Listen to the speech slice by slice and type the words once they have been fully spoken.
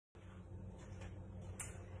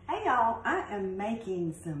Hey y'all, I am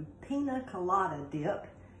making some pina colada dip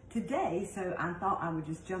today, so I thought I would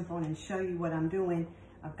just jump on and show you what I'm doing.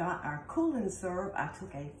 I've got our Cookin syrup. I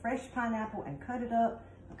took a fresh pineapple and cut it up.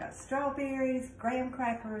 I've got strawberries, graham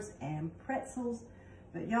crackers, and pretzels.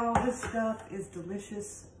 But y'all, this stuff is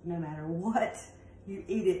delicious no matter what you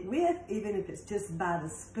eat it with, even if it's just by the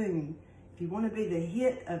spoon. If you want to be the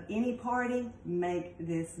hit of any party, make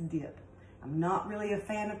this dip. I'm not really a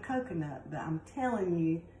fan of coconut, but I'm telling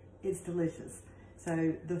you, it's delicious.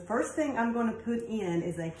 So the first thing I'm going to put in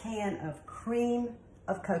is a can of cream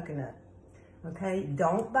of coconut. Okay,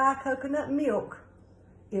 don't buy coconut milk.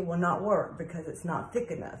 It will not work because it's not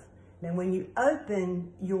thick enough. Now when you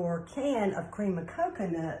open your can of cream of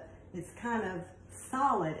coconut, it's kind of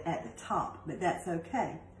solid at the top, but that's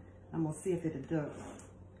okay. I'm going to see if it'll do it.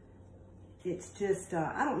 It's just,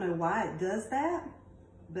 I don't know why it does that,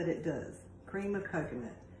 but it does. Cream of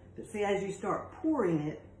coconut. But see, as you start pouring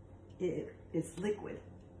it, it's liquid.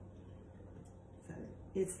 So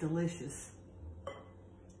it's delicious.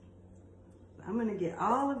 I'm gonna get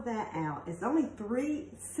all of that out. It's only 3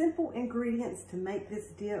 simple ingredients to make this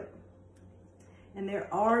dip. And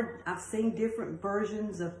I've seen different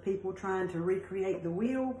versions of people trying to recreate the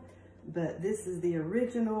wheel, but this is the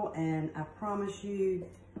original, and I promise you,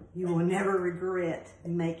 you will never regret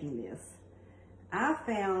making this. I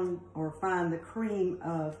find the cream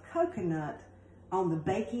of coconut on the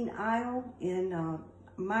baking aisle in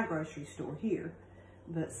my grocery store here.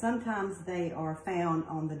 But sometimes they are found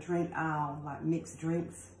on the drink aisle, like mixed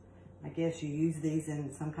drinks. I guess you use these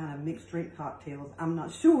in some kind of mixed drink cocktails. I'm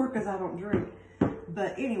not sure because I don't drink.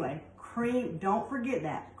 But anyway, cream, don't forget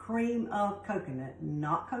that. Cream of coconut,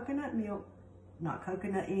 not coconut milk, not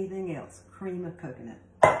coconut anything else. Cream of coconut.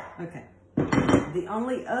 Okay. The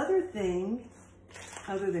only other thing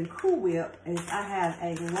other than Cool Whip is I have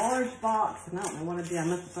a large box, and I don't know what I did. I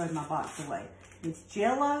must have thrown my box away. It's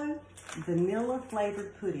Jell-O vanilla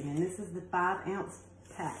flavored pudding, and this is the 5-ounce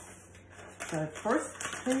pack. So first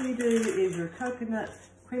thing you do is your coconut,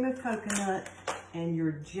 cream of coconut, and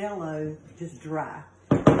your Jell-O just dry.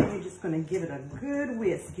 And you're just going to give it a good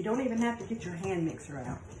whisk. You don't even have to get your hand mixer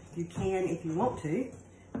out. You can if you want to,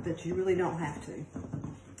 but you really don't have to.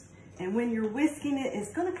 And when you're whisking it,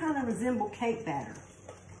 it's going to kind of resemble cake batter.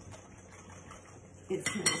 It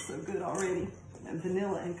smells so good already,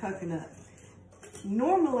 vanilla and coconut.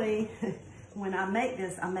 Normally, when I make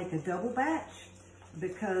this, I make a double batch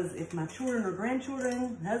because if my children or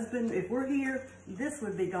grandchildren, husband, if we're here, this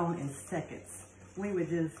would be gone in seconds. We would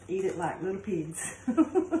just eat it like little pigs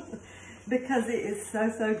because it is so,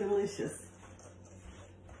 so delicious.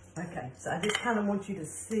 Okay, so I just kind of want you to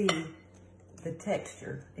see the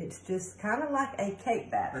texture. It's just kind of like a cake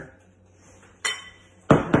batter.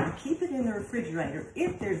 Keep it in the refrigerator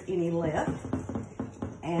if there's any left,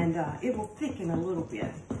 and it will thicken a little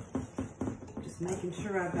bit. Just making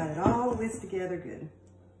sure I've got it all whisked together good.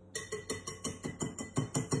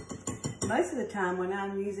 Most of the time when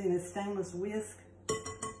I'm using a stainless whisk,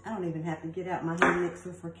 I don't even have to get out my hand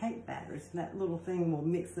mixer for cake batters. That little thing will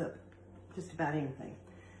mix up just about anything.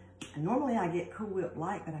 And normally I get Cool Whip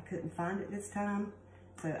Light, but I couldn't find it this time.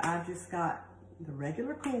 So I just got the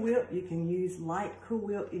regular Cool Whip. You can use light Cool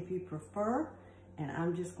Whip if you prefer. And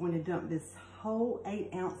I'm just going to dump this whole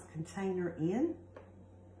 8-ounce container in.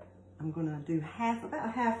 I'm going to do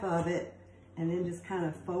about half of it, and then just kind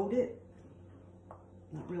of fold it.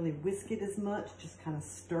 Not really whisk it as much, just kind of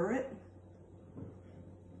stir it.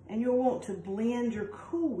 And you'll want to blend your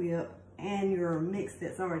Cool Whip and your mix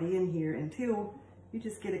that's already in here until you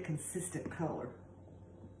just get a consistent color.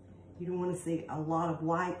 You don't want to see a lot of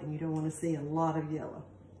white, and you don't want to see a lot of yellow.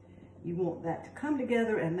 You want that to come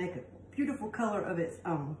together and make a beautiful color of its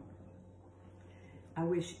own. I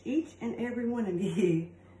wish each and every one of you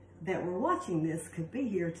that were watching this could be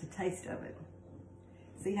here to taste of it.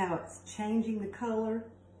 See how it's changing the color?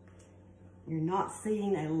 You're not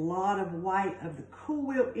seeing a lot of white of the Cool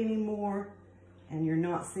Whip anymore, and you're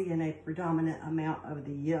not seeing a predominant amount of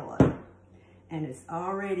the yellow. And it's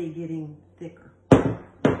already getting thicker.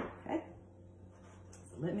 Okay?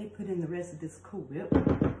 So let me put in the rest of this Cool Whip.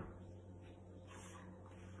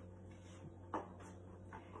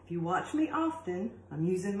 If you watch me often, I'm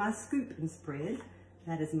using my scoop and spread.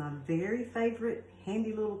 That is my very favorite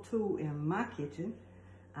handy little tool in my kitchen.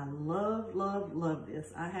 I love, love, love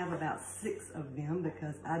this. I have about 6 of them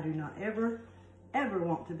because I do not ever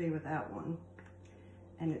want to be without one.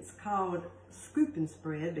 And it's called scoop and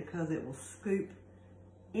spread because it will scoop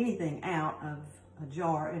anything out of a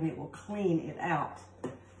jar and it will clean it out.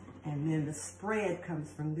 And then the spread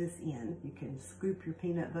comes from this end. You can scoop your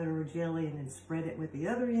peanut butter or jelly and then spread it with the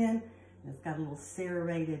other end. It's got a little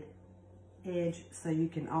serrated edge so you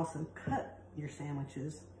can also cut your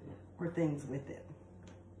sandwiches or things with it.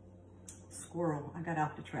 Squirrel, I got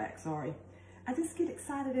off the track, sorry. I just get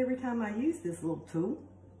excited every time I use this little tool.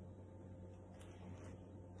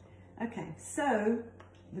 Okay, so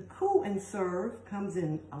the cool and serve comes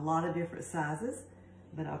in a lot of different sizes,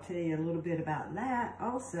 but I'll tell you a little bit about that.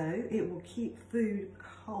 Also, it will keep food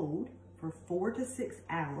cold for 4 to 6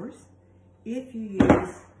 hours if you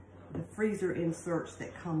use the freezer inserts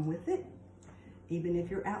that come with it. Even if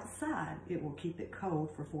you're outside, it will keep it cold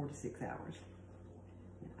for 4 to 6 hours.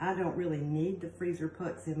 I don't really need the freezer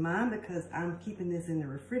pucks in mine because I'm keeping this in the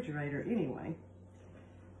refrigerator anyway.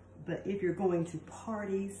 But if you're going to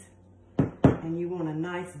parties and you want a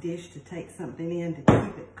nice dish to take something in to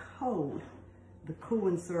keep it cold, the cool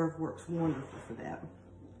and serve works wonderful for that.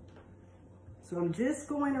 So I'm just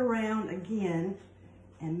going around again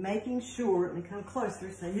and making sure, let me come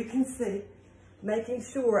closer so you can see, making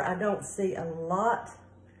sure I don't see a lot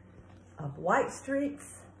of white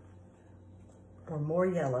streaks or more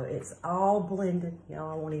yellow. It's all blended.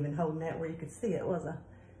 Y'all, I won't even hold that where you could see it, was I?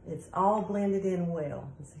 It's all blended in well.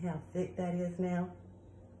 You see how thick that is now?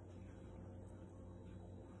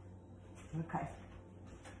 Okay.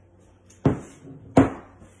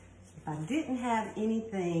 If I didn't have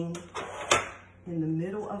anything in the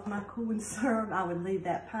middle of my cool and serve, I would leave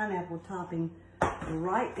that pineapple topping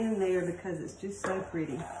right in there because it's just so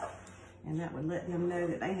pretty. And that would let them know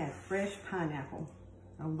that they have fresh pineapple.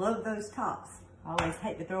 I love those tops. I always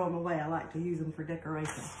hate to throw them away. I like to use them for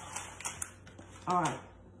decoration. All right,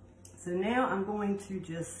 so now I'm going to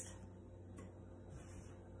just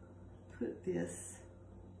put this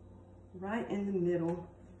right in the middle.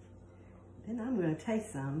 Then I'm going to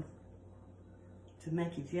taste some to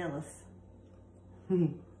make you jealous.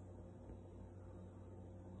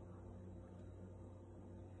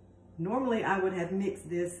 Normally I would have mixed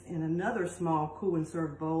this in another small cool and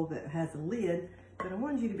serve bowl that has a lid, but I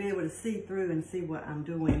wanted you to be able to see through and see what I'm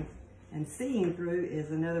doing. And seeing through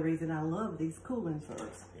is another reason I love these cool and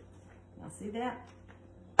serves. Y'all see that?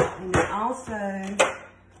 And it also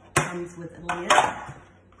comes with a lid.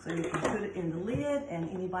 So you can put it in the lid and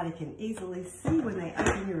anybody can easily see when they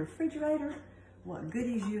open your refrigerator what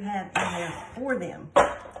goodies you have in there for them.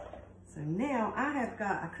 So now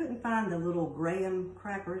I couldn't find the little graham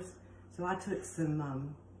crackers, so I took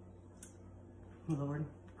some,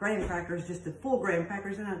 graham crackers, just the full graham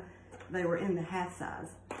crackers, and they were in the half size.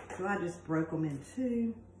 So I just broke them in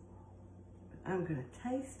two. I'm gonna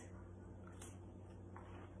taste.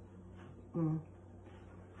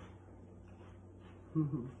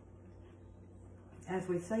 As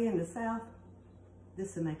we say in the South,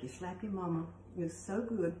 this will make you slap your mama. It's so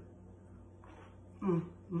good.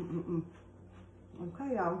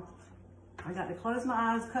 Okay, y'all. I got to close my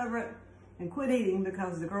eyes, cover it, and quit eating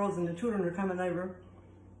because the girls and the children are coming over,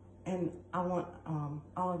 and I want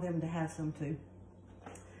all of them to have some too.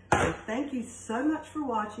 So thank you so much for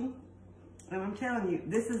watching. And I'm telling you,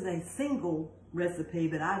 this is a single recipe,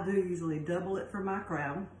 but I do usually double it for my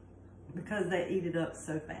crowd because they eat it up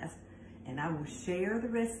so fast. And I will share the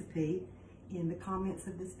recipe in the comments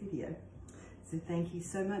of this video. So thank you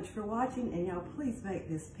so much for watching, and y'all please make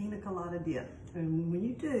this pina colada dip. And when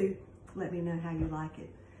you do, let me know how you like it.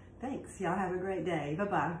 Thanks, y'all have a great day.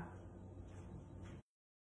 Bye-bye.